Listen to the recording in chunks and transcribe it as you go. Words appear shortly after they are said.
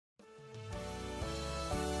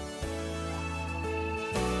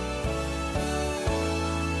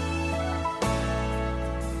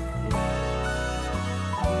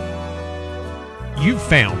You've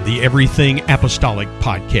found the Everything Apostolic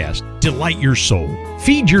podcast. Delight your soul,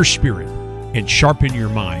 feed your spirit, and sharpen your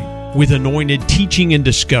mind with anointed teaching and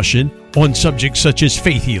discussion on subjects such as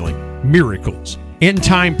faith healing, miracles,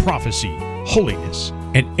 end-time prophecy, holiness,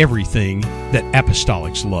 and everything that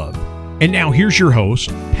apostolics love. And now here's your host,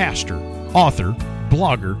 pastor, author,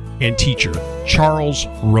 blogger, and teacher, Charles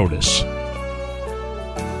Rodas.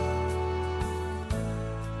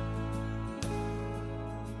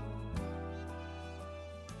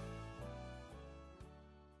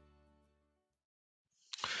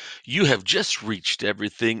 You have just reached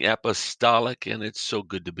Everything Apostolic, and it's so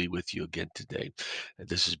good to be with you again today.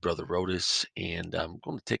 This is Brother Rodas, and I'm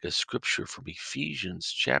going to take a scripture from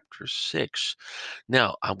Ephesians chapter 6.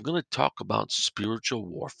 Now, I'm going to talk about spiritual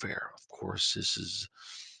warfare. Of course, this is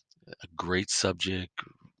a great subject,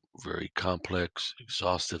 very complex,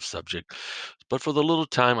 exhaustive subject. But for the little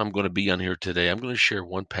time I'm going to be on here today, I'm going to share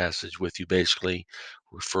one passage with you, basically,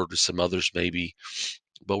 refer to some others maybe.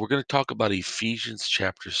 But we're going to talk about Ephesians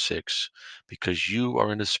chapter 6 because you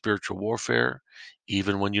are in a spiritual warfare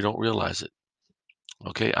even when you don't realize it.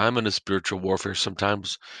 Okay, I'm in a spiritual warfare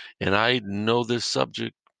sometimes, and I know this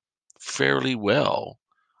subject fairly well,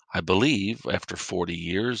 I believe, after 40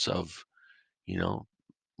 years of,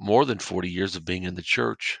 more than 40 years of being in the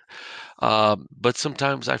church. But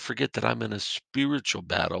sometimes I forget that I'm in a spiritual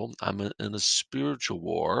battle. In a spiritual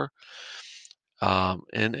war.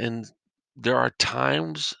 And there are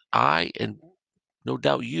times and no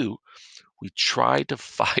doubt we try to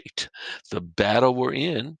fight the battle we're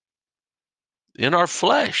in our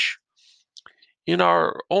flesh, in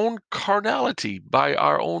our own carnality, by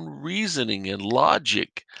our own reasoning and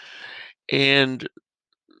logic. And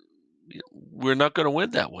we're not going to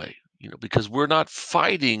win that way, because we're not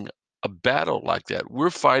fighting a battle like that.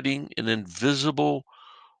 We're fighting an invisible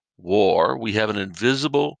war. We have an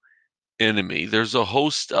invisible enemy. There's a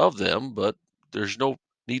host of them, but there's no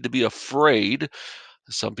need to be afraid.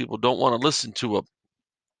 Some people don't want to listen to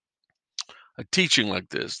a teaching like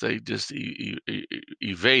this. They just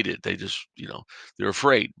evade it. They just, they're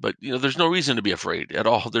afraid. But, there's no reason to be afraid at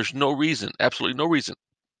all. There's no reason, absolutely no reason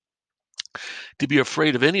to be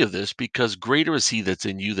afraid of any of this, because greater is he that's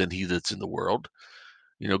in you than he that's in the world.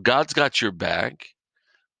 God's got your back,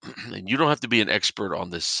 and you don't have to be an expert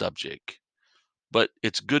on this subject, but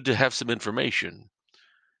it's good to have some information.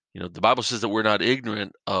 The Bible says that we're not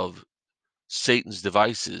ignorant of Satan's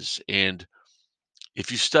devices. And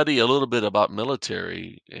if you study a little bit about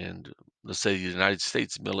military, and let's say the United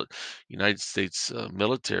States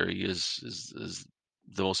military is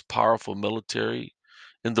the most powerful military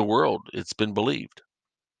in the world, it's been believed.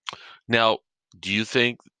 Now, do you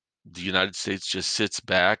think the United States just sits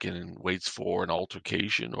back and waits for an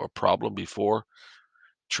altercation or a problem before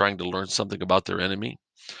trying to learn something about their enemy?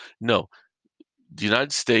 No. The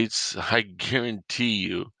United States, I guarantee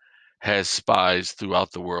you, has spies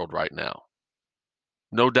throughout the world right now.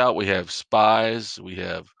 No doubt we have spies, we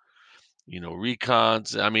have,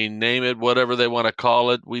 recons, name it, whatever they want to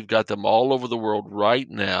call it. We've got them all over the world right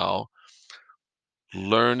now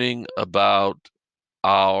learning about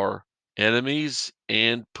our enemies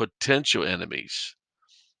and potential enemies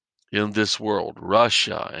in this world.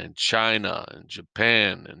 Russia and China and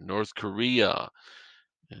Japan and North Korea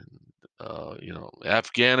and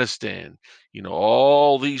Afghanistan,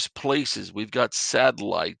 all these places. We've got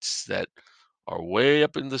satellites that are way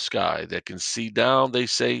up in the sky that can see down, they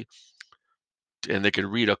say, and they can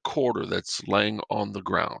read a quarter that's laying on the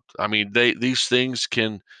ground. These things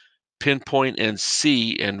can pinpoint and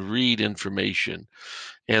see and read information,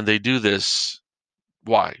 and they do this.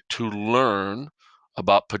 Why? To learn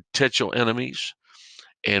about potential enemies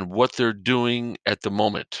and what they're doing at the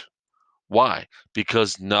moment. Why?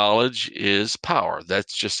 Because knowledge is power.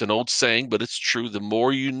 That's just an old saying, but it's true. The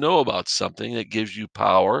more you know about something, that gives you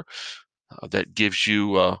power, that gives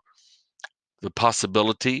you the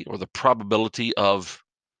possibility or the probability of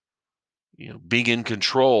being in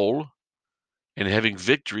control and having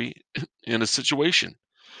victory in a situation.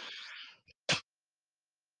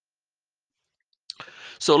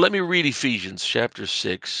 So let me read Ephesians chapter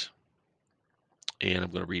 6, and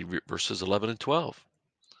I'm going to read verses 11 and 12.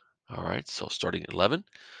 All right, so starting at 11,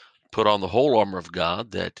 put on the whole armor of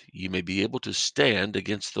God, that ye may be able to stand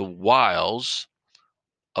against the wiles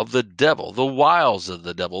of the devil,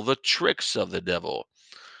 the tricks of the devil.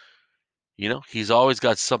 He's always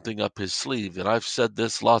got something up his sleeve. And I've said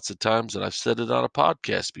this lots of times, and I've said it on a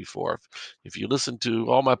podcast before. If you listen to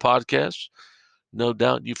all my podcasts, no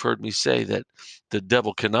doubt you've heard me say that the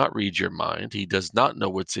devil cannot read your mind. He does not know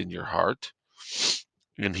what's in your heart.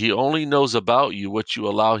 And he only knows about you what you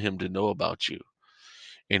allow him to know about you.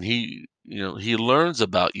 and he learns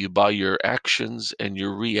about you by your actions and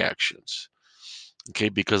your reactions. Okay,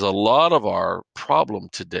 because a lot of our problem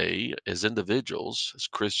today as individuals, as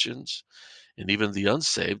Christians, and even the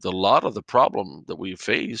unsaved, a lot of the problem that we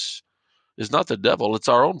face is not the devil, it's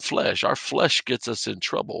our own flesh. Our flesh gets us in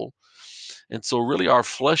trouble. And so, really, our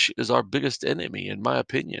flesh is our biggest enemy, in my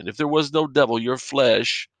opinion. If there was no devil, your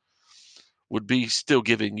flesh would be still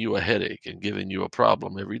giving you a headache and giving you a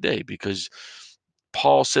problem every day, because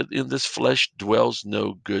Paul said, in this flesh dwells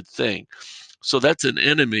no good thing. So, that's an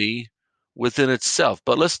enemy within itself.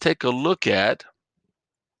 But let's take a look at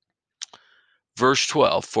verse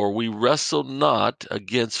 12. For we wrestle not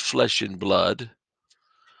against flesh and blood,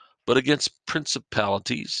 but against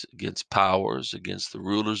principalities, against powers, against the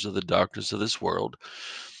rulers of the darkness of this world,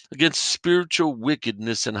 against spiritual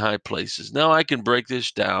wickedness in high places. Now, I can break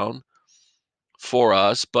this down for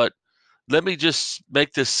us, but let me just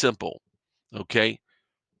make this simple, okay?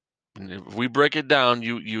 And if we break it down,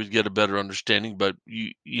 you would get a better understanding. But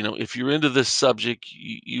if you're into this subject,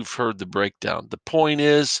 you've heard the breakdown. The point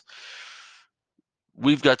is,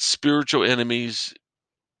 we've got spiritual enemies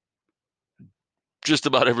just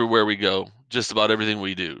about everywhere we go, just about everything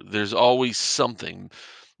we do. There's always something.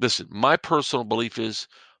 Listen, my personal belief is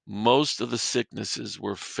most of the sicknesses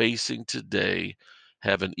we're facing today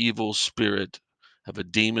have an evil spirit, have a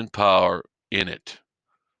demon power in it.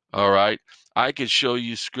 All right. I could show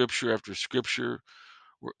you scripture after scripture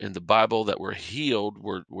in the Bible that were healed,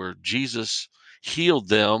 where Jesus healed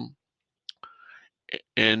them,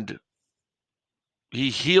 and he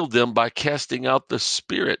healed them by casting out the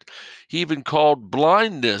spirit. He even called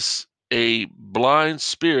blindness a blind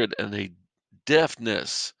spirit, and a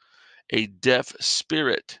deafness a deaf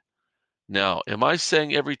spirit. Now, am I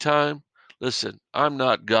saying every time? Listen, I'm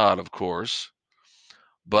not God, of course,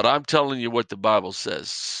 but I'm telling you what the Bible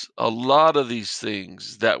says. A lot of these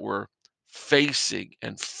things that we're facing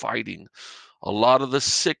and fighting, a lot of the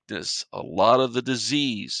sickness, a lot of the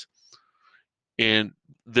disease, and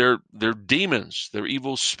they're demons, they're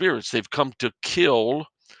evil spirits. They've come to kill,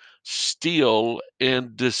 steal,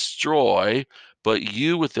 and destroy. But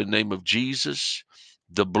you, with the name of Jesus,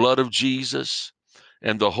 the blood of Jesus,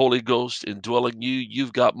 and the Holy Ghost indwelling you,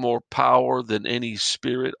 you've got more power than any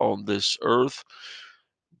spirit on this earth,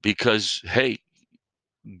 because, hey,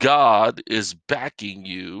 God is backing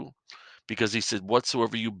you, because he said,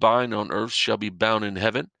 whatsoever you bind on earth shall be bound in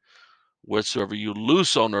heaven. Whatsoever you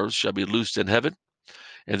loose on earth shall be loosed in heaven.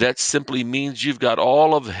 And that simply means you've got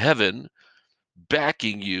all of heaven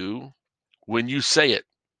backing you when you say it.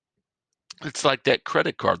 It's like that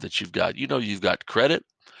credit card that you've got. You've got credit.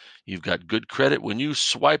 You've got good credit. When you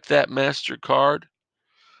swipe that MasterCard,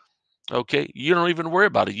 okay, you don't even worry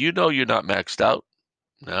about it. You know you're not maxed out.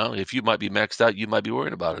 Now, if you might be maxed out, you might be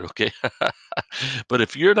worrying about it, okay? But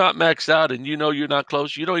if you're not maxed out and you know you're not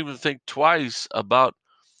close, you don't even think twice about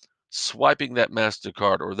swiping that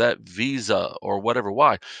MasterCard or that Visa or whatever.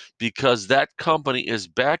 Why? Because that company is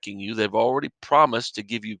backing you. They've already promised to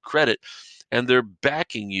give you credit, and they're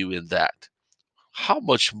backing you in that. How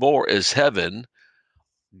much more is heaven,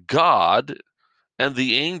 God, and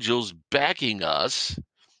the angels backing us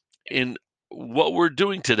in what we're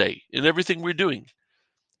doing today, in everything we're doing?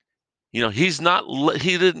 He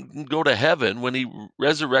didn't go to heaven when he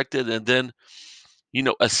resurrected and then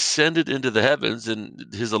ascended into the heavens,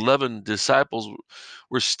 and his 11 disciples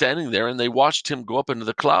were standing there and they watched him go up into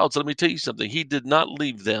the clouds. Let me tell you something. He did not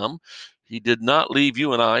leave them. He did not leave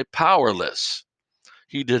you and I powerless.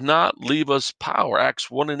 He did not leave us power. Acts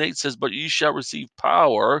 1:8 says, but you shall receive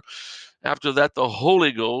power. After that, the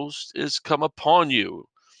Holy Ghost is come upon you.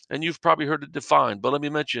 And you've probably heard it defined, but let me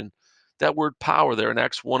mention that word power there in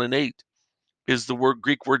Acts 1:8 is the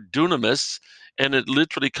Greek word dunamis, and it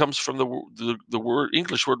literally comes from the word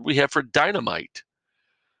English word we have for dynamite.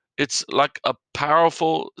 It's like a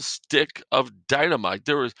powerful stick of dynamite.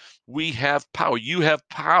 We have power. You have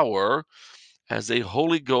power as a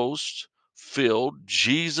Holy Ghost filled,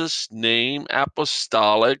 Jesus name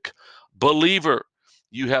apostolic believer.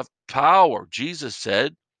 You have power. Jesus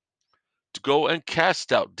said to go and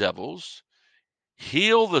cast out devils,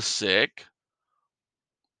 heal the sick,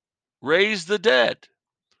 raise the dead.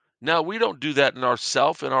 Now, we don't do that in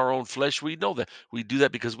ourself, in our own flesh. We know that. We do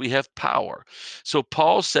that because we have power. So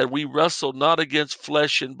Paul said, we wrestle not against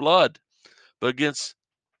flesh and blood, but against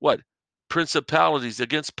what? Principalities,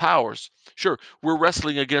 against powers. Sure, we're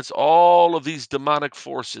wrestling against all of these demonic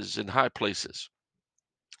forces in high places.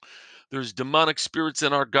 There's demonic spirits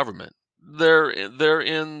in our government. They're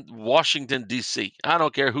in Washington, D.C. I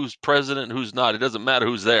don't care who's president and who's not. It doesn't matter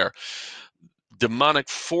who's there. Demonic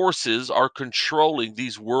forces are controlling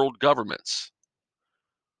these world governments.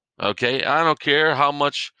 Okay, I don't care how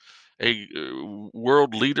much a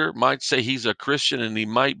world leader might say he's a Christian, and he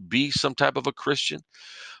might be some type of a Christian,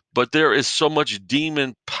 but there is so much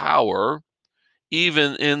demon power,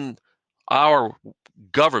 even in our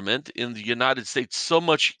government in the United States, so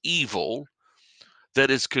much evil that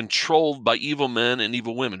is controlled by evil men and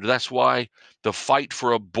evil women. That's why the fight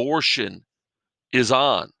for abortion is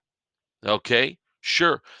on. Okay,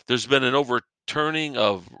 sure, there's been an overturning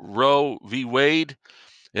of Roe v. Wade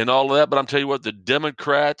and all of that, but I'm telling you what, the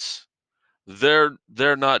Democrats, they're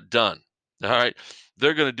not done. All right,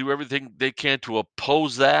 they're going to do everything they can to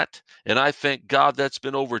oppose that, and I thank God that's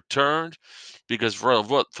been overturned, because for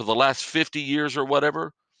the last 50 years or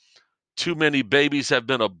whatever, too many babies have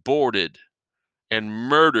been aborted and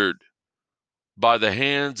murdered by the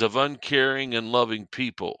hands of uncaring and loving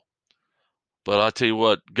people. But I'll tell you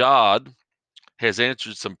what, God has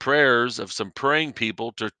answered some prayers of some praying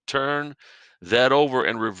people to turn that over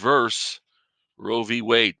and reverse Roe v.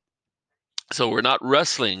 Wade. So we're not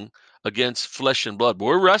wrestling against flesh and blood.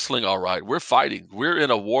 We're wrestling, all right. We're fighting. We're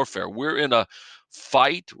in a warfare. We're in a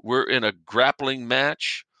fight. We're in a grappling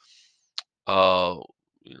match. Paul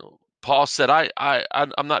said,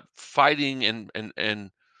 I'm not fighting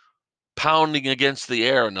and pounding against the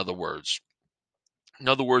air. In other words,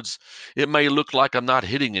 it may look like I'm not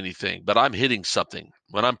hitting anything, but I'm hitting something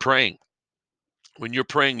when I'm praying. When you're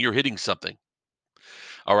praying, you're hitting something.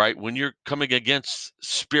 All right. When you're coming against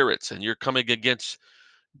spirits and you're coming against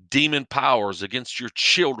demon powers, against your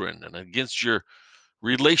children and against your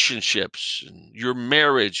relationships and your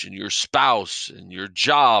marriage and your spouse and your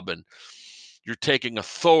job, and you're taking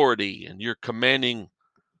authority and you're commanding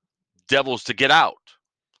devils to get out.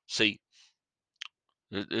 See,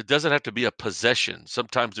 it doesn't have to be a possession.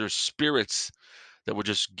 Sometimes there's spirits that will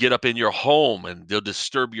just get up in your home and they'll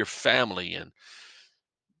disturb your family and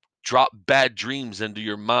drop bad dreams into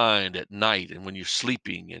your mind at night and when you're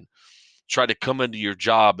sleeping, and try to come into your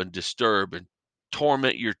job and disturb and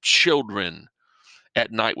torment your children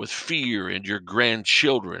at night with fear, and your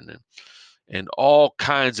grandchildren, and all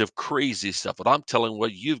kinds of crazy stuff. But I'm telling you,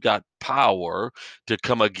 you've got power to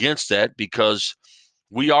come against that, because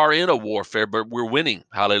we are in a warfare, but we're winning.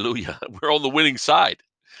 Hallelujah. We're on the winning side.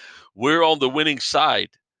 We're on the winning side.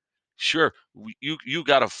 Sure, you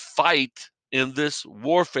got to fight in this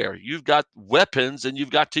warfare. You've got weapons and you've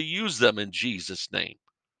got to use them in Jesus' name.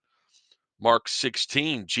 Mark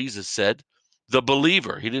 16, Jesus said, the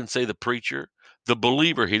believer. He didn't say the preacher. The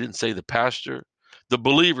believer. He didn't say the pastor. The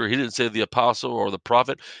believer. He didn't say the apostle or the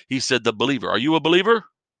prophet. He said the believer. Are you a believer?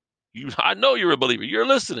 I know you're a believer. You're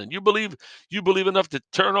listening. You believe enough to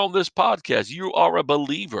turn on this podcast. You are a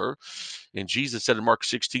believer. And Jesus said in Mark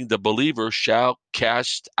 16, the believer shall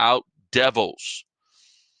cast out devils.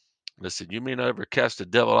 Listen, you may not ever cast a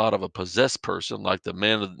devil out of a possessed person, like the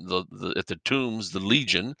man at the tombs, the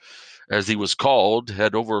Legion, as he was called,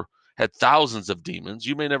 had thousands of demons.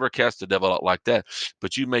 You may never cast a devil out like that,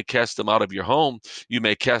 but you may cast them out of your home. You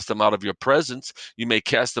may cast them out of your presence. You may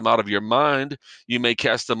cast them out of your mind. You may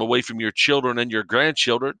cast them away from your children and your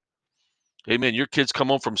grandchildren. Amen. Your kids come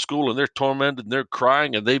home from school and they're tormented and they're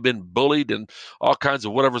crying and they've been bullied and all kinds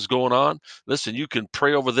of whatever's going on. Listen, you can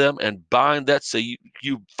pray over them and bind that. Say,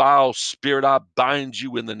 you foul spirit, I bind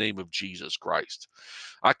you in the name of Jesus Christ.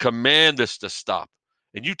 I command this to stop.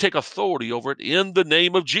 And you take authority over it in the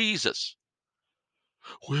name of Jesus.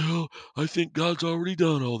 Well, I think God's already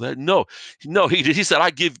done all that. No, he said,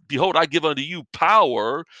 behold, I give unto you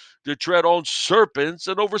power to tread on serpents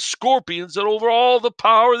and over scorpions and over all the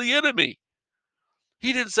power of the enemy.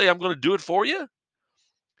 He didn't say, I'm going to do it for you.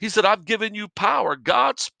 He said, I've given you power.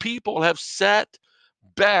 God's people have sat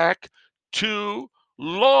back too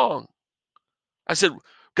long. I said,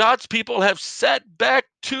 God's people have sat back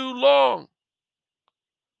too long.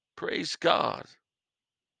 Praise God.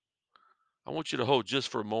 I want you to hold just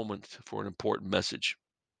for a moment for an important message.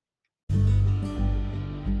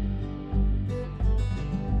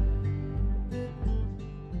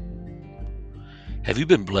 Have you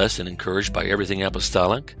been blessed and encouraged by Everything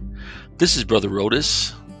Apostolic? This is Brother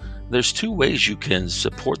Rodas. There's two ways you can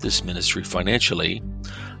support this ministry financially.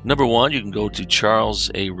 Number one, you can go to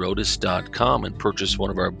charlesarodas.com and purchase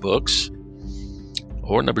one of our books.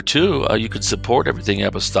 Or number two, you can support Everything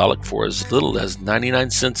Apostolic for as little as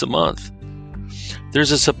 99 cents a month.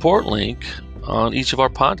 There's a support link on each of our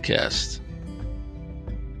podcasts.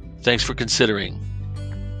 Thanks for considering.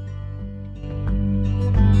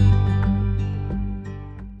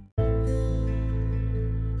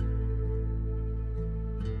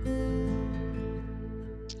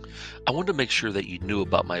 I wanted to make sure that you knew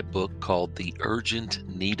about my book called The Urgent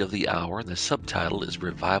Need of the Hour. The subtitle is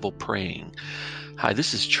Revival Praying. Hi,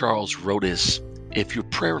 this is Charles Rodas. If your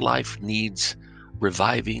prayer life needs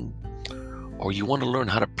reviving, or you want to learn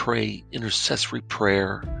how to pray intercessory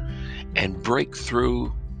prayer and break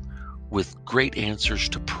through with great answers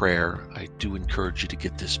to prayer, I do encourage you to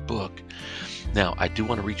get this book. Now, I do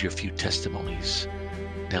want to read you a few testimonies.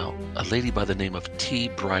 Now, a lady by the name of T.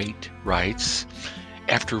 Bright writes,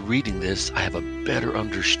 after reading this, I have a better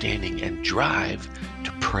understanding and drive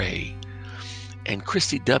to pray. And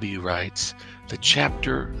Christy W. writes, the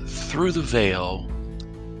chapter Through the Veil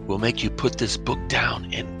will make you put this book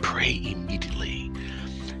down and pray immediately.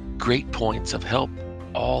 Great points of help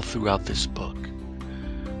all throughout this book.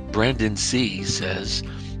 Brandon C. says,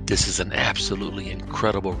 this is an absolutely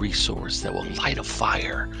incredible resource that will light a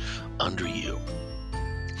fire under you.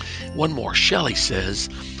 One more, Shelley says,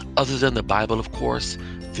 other than the Bible, of course,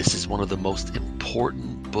 this is one of the most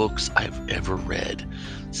important books I've ever read.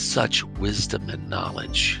 Such wisdom and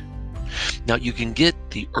knowledge. Now, you can get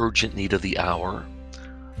The Urgent Need of the Hour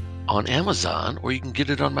on Amazon, or you can get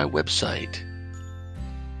it on my website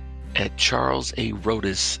at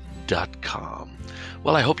charlesarodis.com.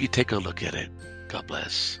 Well, I hope you take a look at it. God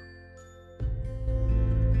bless.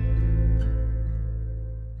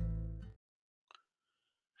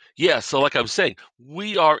 Yeah, so like I'm saying,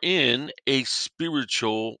 we are in a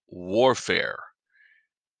spiritual warfare.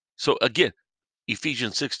 So again,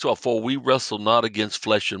 Ephesians 6:12, for we wrestle not against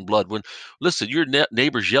flesh and blood. When, listen, your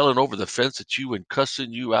neighbor's yelling over the fence at you and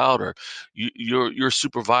cussing you out, or your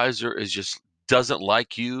supervisor is just doesn't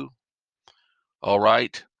like you, all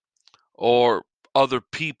right? Or other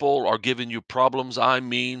people are giving you problems. I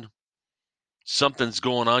mean, something's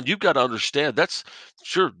going on. You've got to understand that's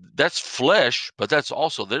flesh, but that's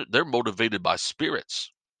also they're motivated by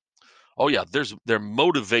spirits. Oh yeah, they're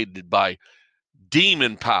motivated by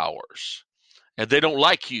demon powers. And they don't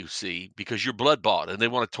like you, see, because you're blood bought, and they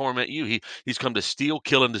want to torment you. He's come to steal,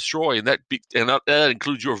 kill, and destroy, and that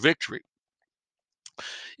includes your victory.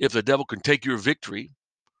 If the devil can take your victory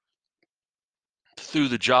through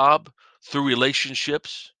the job, through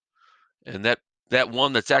relationships, and that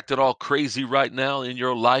one that's acting all crazy right now in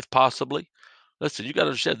your life, possibly. Listen, you got to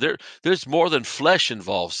understand there's more than flesh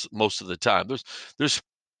involved most of the time. There's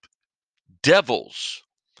devils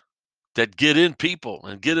that get in people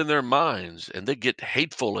and get in their minds, and they get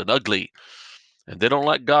hateful and ugly, and they don't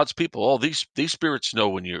like God's people. Oh, these spirits know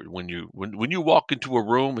when you walk into a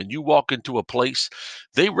room and you walk into a place,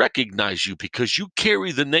 they recognize you because you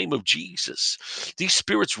carry the name of Jesus. These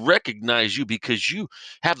spirits recognize you because you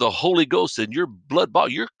have the Holy Ghost and your blood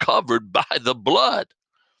bought. You're covered by the blood.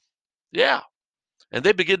 Yeah. And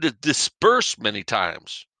they begin to disperse many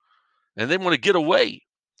times, and they want to get away.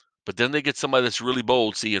 But then they get somebody that's really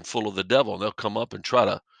bold, see, and full of the devil, and they'll come up and try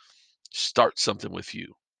to start something with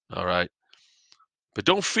you. All right. But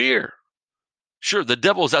don't fear. Sure, the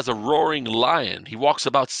devil is as a roaring lion. He walks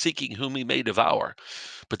about seeking whom he may devour.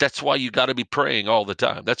 But that's why you got to be praying all the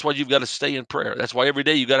time. That's why you've got to stay in prayer. That's why every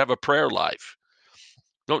day you got to have a prayer life.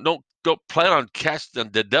 Don't plan on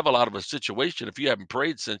casting the devil out of a situation if you haven't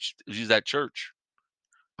prayed since he's at church.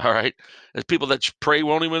 All right. There's people that pray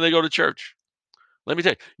only when they go to church. Let me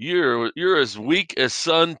tell you, you're as weak as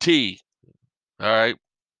Sun T. All right.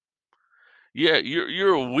 Yeah,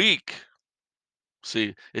 you're weak.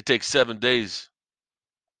 See, it takes 7 days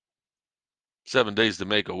to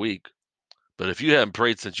make a week. But if you haven't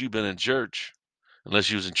prayed since you've been in church,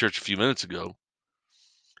 unless you was in church a few minutes ago,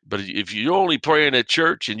 but if you're only praying at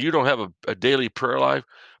church and you don't have a daily prayer life,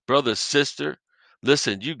 brother, sister,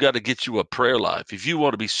 listen, you got to get you a prayer life. If you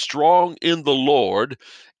want to be strong in the Lord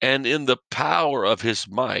and in the power of his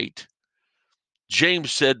might,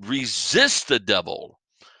 James said, resist the devil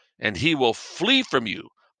and he will flee from you.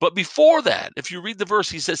 But before that, if you read the verse,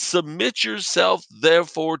 he says, submit yourself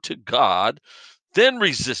therefore to God, then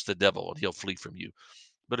resist the devil and he'll flee from you.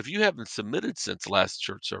 But if you haven't submitted since last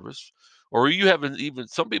church service, or you haven't even,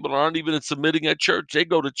 some people aren't even submitting at church. They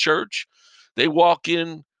go to church, they walk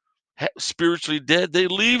in spiritually dead, they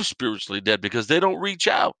leave spiritually dead because they don't reach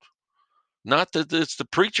out. Not that it's the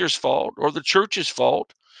preacher's fault or the church's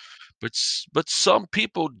fault, but some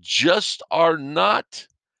people just are not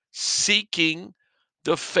seeking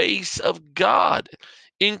the face of God,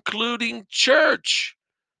 including church.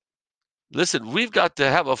 Listen, we've got to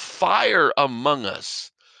have a fire among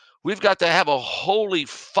us. We've got to have a holy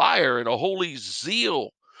fire and a holy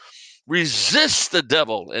zeal. Resist the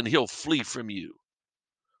devil and he'll flee from you.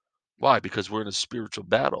 Why? Because we're in a spiritual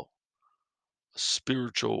battle, a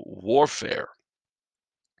spiritual warfare.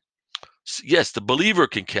 Yes, the believer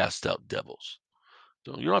can cast out devils.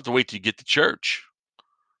 You don't have to wait till you get to church.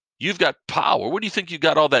 You've got power. What do you think you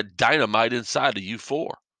got all that dynamite inside of you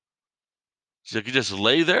for? So you can just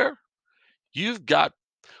lay there. You've got,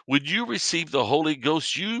 when you received the Holy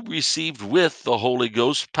Ghost, you received with the Holy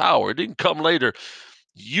Ghost power. It didn't come later.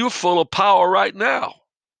 You're full of power right now.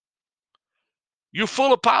 You're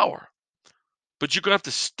full of power, but you're going to have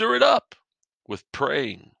to stir it up with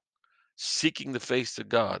praying, seeking the face of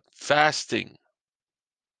God, fasting.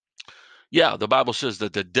 Yeah, the Bible says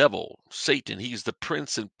that the devil, Satan, he's the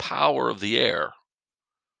prince and power of the air.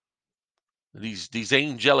 These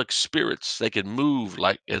angelic spirits, they can move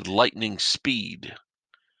like at lightning speed.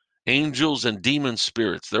 Angels and demon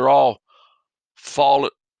spirits, they're all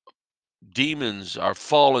fallen. Demons are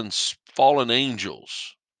fallen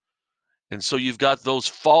angels. And so you've got those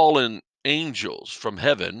fallen angels from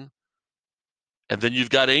heaven, and then you've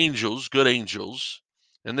got angels, good angels,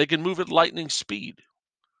 and they can move at lightning speed.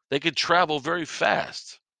 They can travel very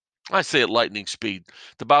fast. I say at lightning speed.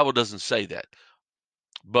 The Bible doesn't say that,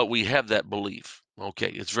 but we have that belief.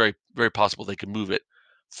 Okay, it's very, very possible they can move at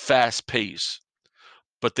fast pace,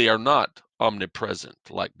 but they are not omnipresent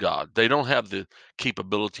like God. They don't have the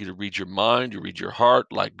capability to read your mind, to read your heart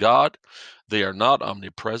like God. They are not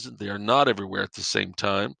omnipresent. They are not everywhere at the same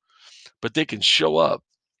time, but they can show up.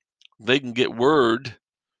 They can get word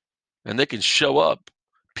and they can show up.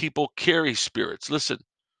 People carry spirits. Listen,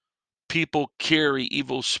 people carry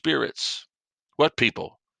evil spirits. What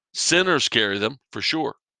people? Sinners carry them for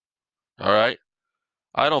sure. All right.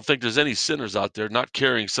 I don't think there's any sinners out there not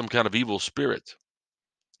carrying some kind of evil spirit.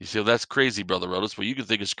 You say, well, that's crazy, Brother Rodas. Well, you can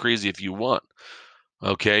think it's crazy if you want.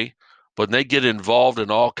 Okay. But they get involved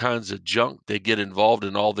in all kinds of junk. They get involved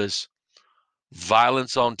in all this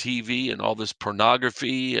violence on TV and all this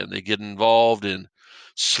pornography, and they get involved in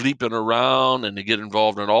sleeping around, and they get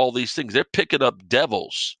involved in all these things. They're picking up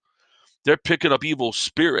devils. They're picking up evil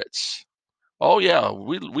spirits. Oh yeah,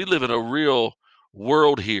 we live in a real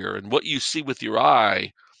world here, and what you see with your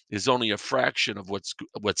eye is only a fraction of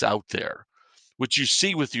what's out there. What you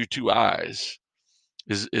see with your two eyes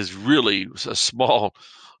is really a small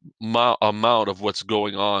amount of what's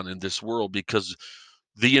going on in this world, because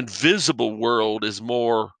the invisible world is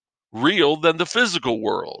more real than the physical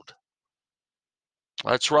world.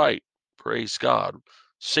 That's right. Praise God.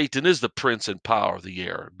 Satan is the prince and power of the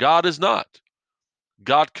air. God is not.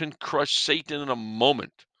 God can crush Satan in a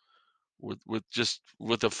moment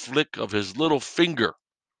with a flick of his little finger.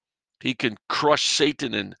 He can crush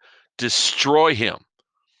Satan and destroy him.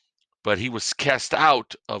 But he was cast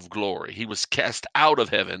out of glory. He was cast out of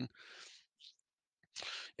heaven.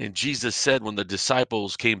 And Jesus said, when the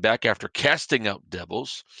disciples came back after casting out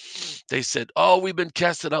devils, they said, oh, we've been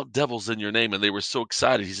casting out devils in your name. And they were so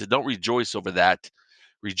excited. He said, don't rejoice over that.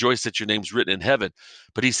 Rejoice that your name's written in heaven.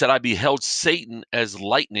 But he said, I beheld Satan as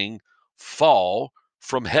lightning fall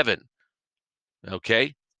from heaven.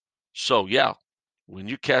 Okay? So, yeah, when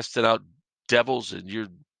you're casting out devils and you're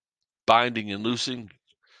binding and loosing,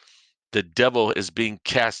 the devil is being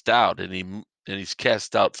cast out, and he's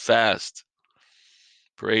cast out fast.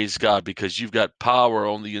 Praise God, because you've got power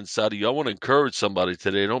on the inside of you. I want to encourage somebody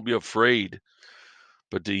today. Don't be afraid,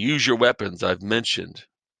 but to use your weapons. I've mentioned.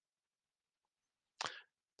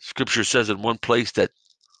 Scripture says in one place that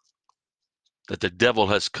the devil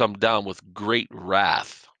has come down with great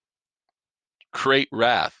wrath. Great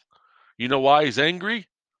wrath. You know why he's angry?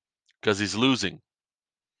 Because he's losing.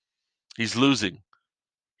 He's losing.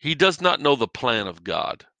 He does not know the plan of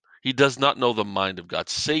God. He does not know the mind of God.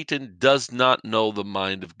 Satan does not know the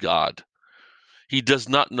mind of God. He does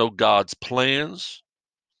not know God's plans.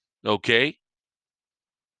 Okay?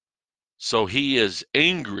 So he is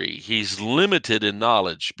angry. He's limited in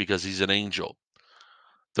knowledge because he's an angel.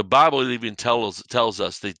 The Bible even tells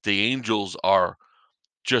us that the angels are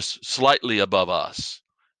just slightly above us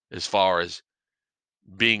as far as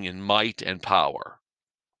being in might and power.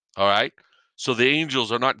 All right? So the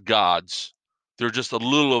angels are not gods. They're just a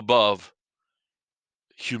little above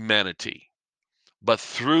humanity. But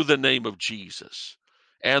through the name of Jesus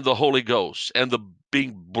and the Holy Ghost and the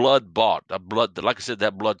being blood bought, like I said,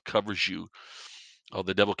 that blood covers you. Oh,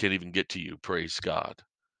 the devil can't even get to you. Praise God.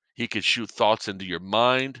 He can shoot thoughts into your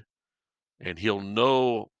mind, and he'll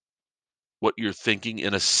know what you're thinking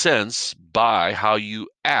in a sense by how you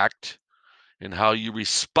act and how you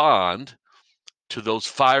respond to those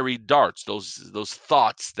fiery darts, those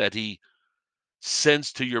thoughts that he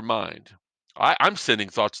sends to your mind. I'm sending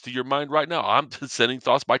thoughts to your mind right now. I'm sending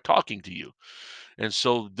thoughts by talking to you. And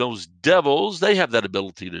so those devils, they have that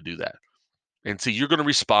ability to do that. And see, you're going to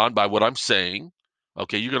respond by what I'm saying.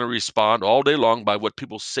 Okay, you're going to respond all day long by what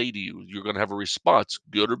people say to you. You're going to have a response,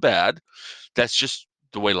 good or bad. That's just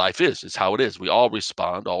the way life is. It's how it is. We all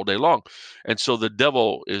respond all day long. And so the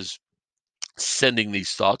devil is sending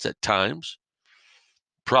these thoughts at times.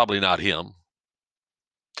 Probably not him.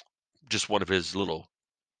 Just one of his little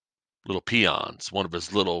peons, one of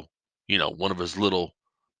his little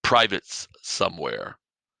privates somewhere.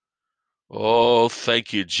 Oh,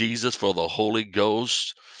 thank you, Jesus, for the Holy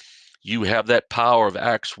Ghost. You have that power of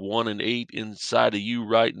Acts 1:8 inside of you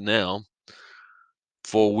right now.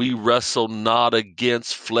 For we wrestle not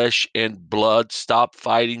against flesh and blood. Stop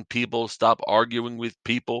fighting people. Stop arguing with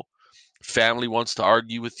people. Family wants to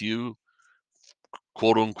argue with you.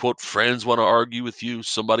 Quote unquote friends want to argue with you.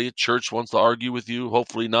 Somebody at church wants to argue with you.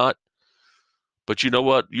 Hopefully not. But you know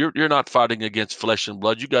what? You're not fighting against flesh and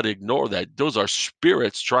blood. You got to ignore that. Those are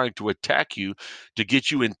spirits trying to attack you, to get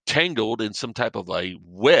you entangled in some type of a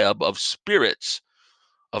web of spirits,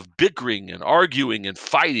 of bickering and arguing and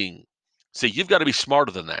fighting. See, you've got to be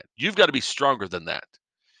smarter than that. You've got to be stronger than that.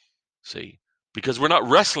 See, because we're not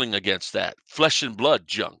wrestling against that flesh and blood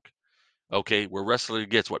junk. Okay, we're wrestling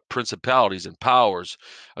against what? Principalities and powers,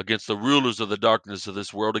 against the rulers of the darkness of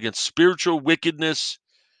this world, against spiritual wickedness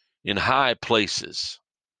in high places.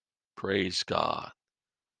 Praise God.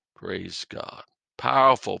 Praise God.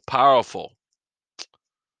 Powerful, powerful,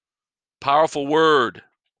 powerful word.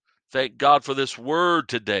 Thank God for this word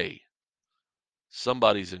today.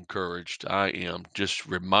 Somebody's encouraged. I am just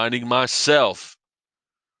reminding myself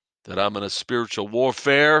that I'm in a spiritual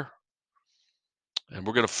warfare, and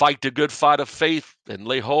we're going to fight the good fight of faith and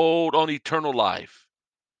lay hold on eternal life.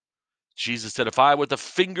 Jesus said, if I with the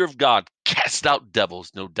finger of God cast out devils,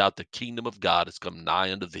 no doubt the kingdom of God has come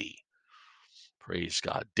nigh unto thee. Praise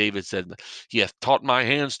God. David said, he hath taught my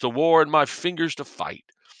hands to war and my fingers to fight.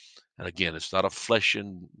 And again, it's not a flesh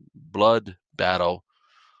and blood battle,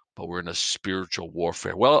 but we're in a spiritual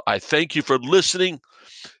warfare. Well, I thank you for listening.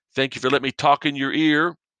 Thank you for letting me talk in your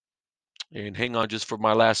ear. And hang on just for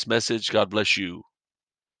my last message. God bless you.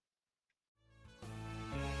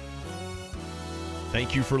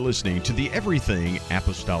 Thank you for listening to the Everything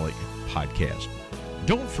Apostolic Podcast.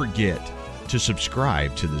 Don't forget to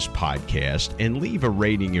subscribe to this podcast and leave a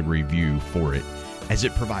rating and review for it, as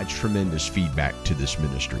it provides tremendous feedback to this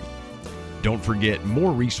ministry. Don't forget,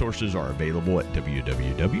 more resources are available at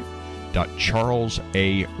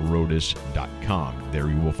www.charlesarodus.com. There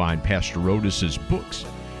you will find Pastor Rodus's books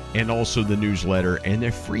and also the newsletter, and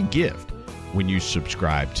a free gift when you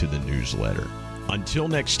subscribe to the newsletter. Until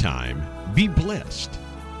next time, be blessed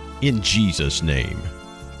in Jesus' name.